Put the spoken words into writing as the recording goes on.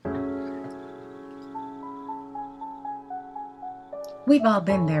We've all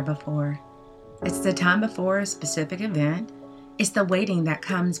been there before. It's the time before a specific event. It's the waiting that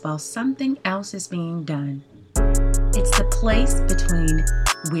comes while something else is being done. It's the place between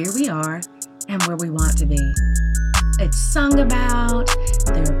where we are and where we want to be. It's sung about,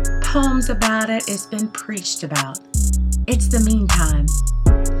 there are poems about it, it's been preached about. It's the meantime.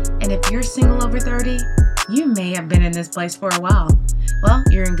 And if you're single over 30, you may have been in this place for a while. Well,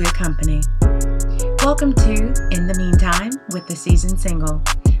 you're in good company. Welcome to In the Meantime with the Seasoned Single.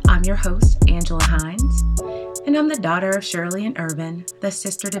 I'm your host, Angela Hines, and I'm the daughter of Shirley and Irvin, the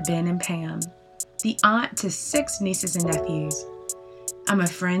sister to Ben and Pam, the aunt to 6 nieces and nephews. I'm a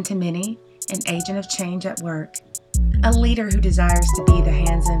friend to many, an agent of change at work, a leader who desires to be the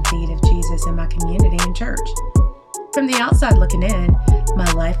hands and feet of Jesus in my community and church. From the outside looking in,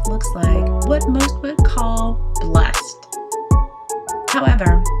 my life looks like what most would call blessed.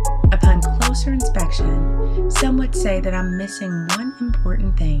 However, upon closer inspection, some would say that I'm missing one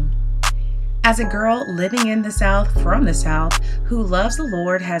important thing. As a girl living in the South, from the South, who loves the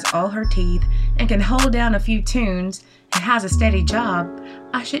Lord, has all her teeth, and can hold down a few tunes, and has a steady job,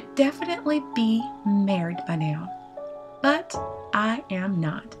 I should definitely be married by now. But I am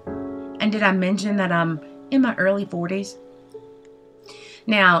not. And did I mention that I'm in my early 40s?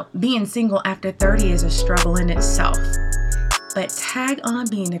 Now, being single after 30 is a struggle in itself. But tag on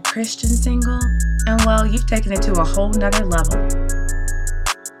being a Christian single, and well, you've taken it to a whole nother level.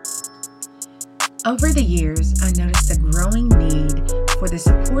 Over the years, I noticed a growing need for the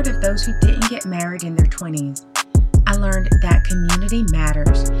support of those who didn't get married in their 20s. I learned that community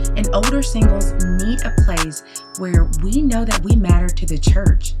matters, and older singles need a place where we know that we matter to the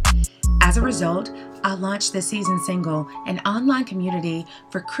church. As a result, I launched the Seasoned Single, an online community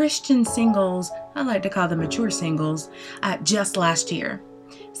for Christian singles, I like to call them mature singles, just last year.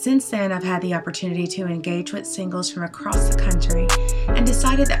 Since then, I've had the opportunity to engage with singles from across the country and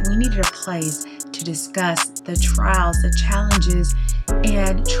decided that we needed a place to discuss the trials, the challenges,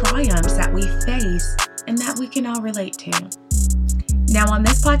 and triumphs that we face and that we can all relate to. Now on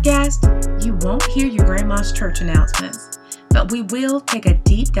this podcast, you won't hear your grandma's church announcements, but we will take a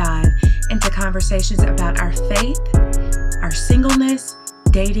deep dive into conversations about our faith, our singleness,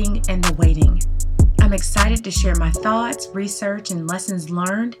 dating, and the waiting. I'm excited to share my thoughts, research, and lessons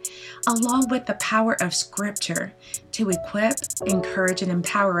learned, along with the power of Scripture to equip, encourage, and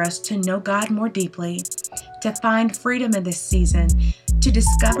empower us to know God more deeply, to find freedom in this season, to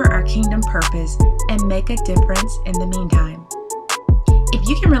discover our kingdom purpose, and make a difference in the meantime. If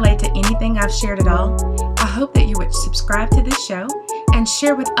you can relate to anything I've shared at all, I hope that you would subscribe to this show and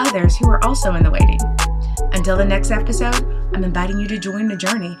share with others who are also in the waiting. Until the next episode, I'm inviting you to join the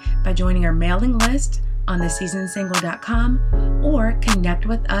journey by joining our mailing list on theseasonedsingle.com or connect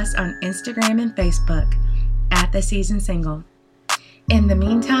with us on Instagram and Facebook at The Seasoned Single. In the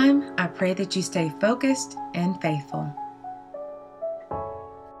meantime, I pray that you stay focused and faithful.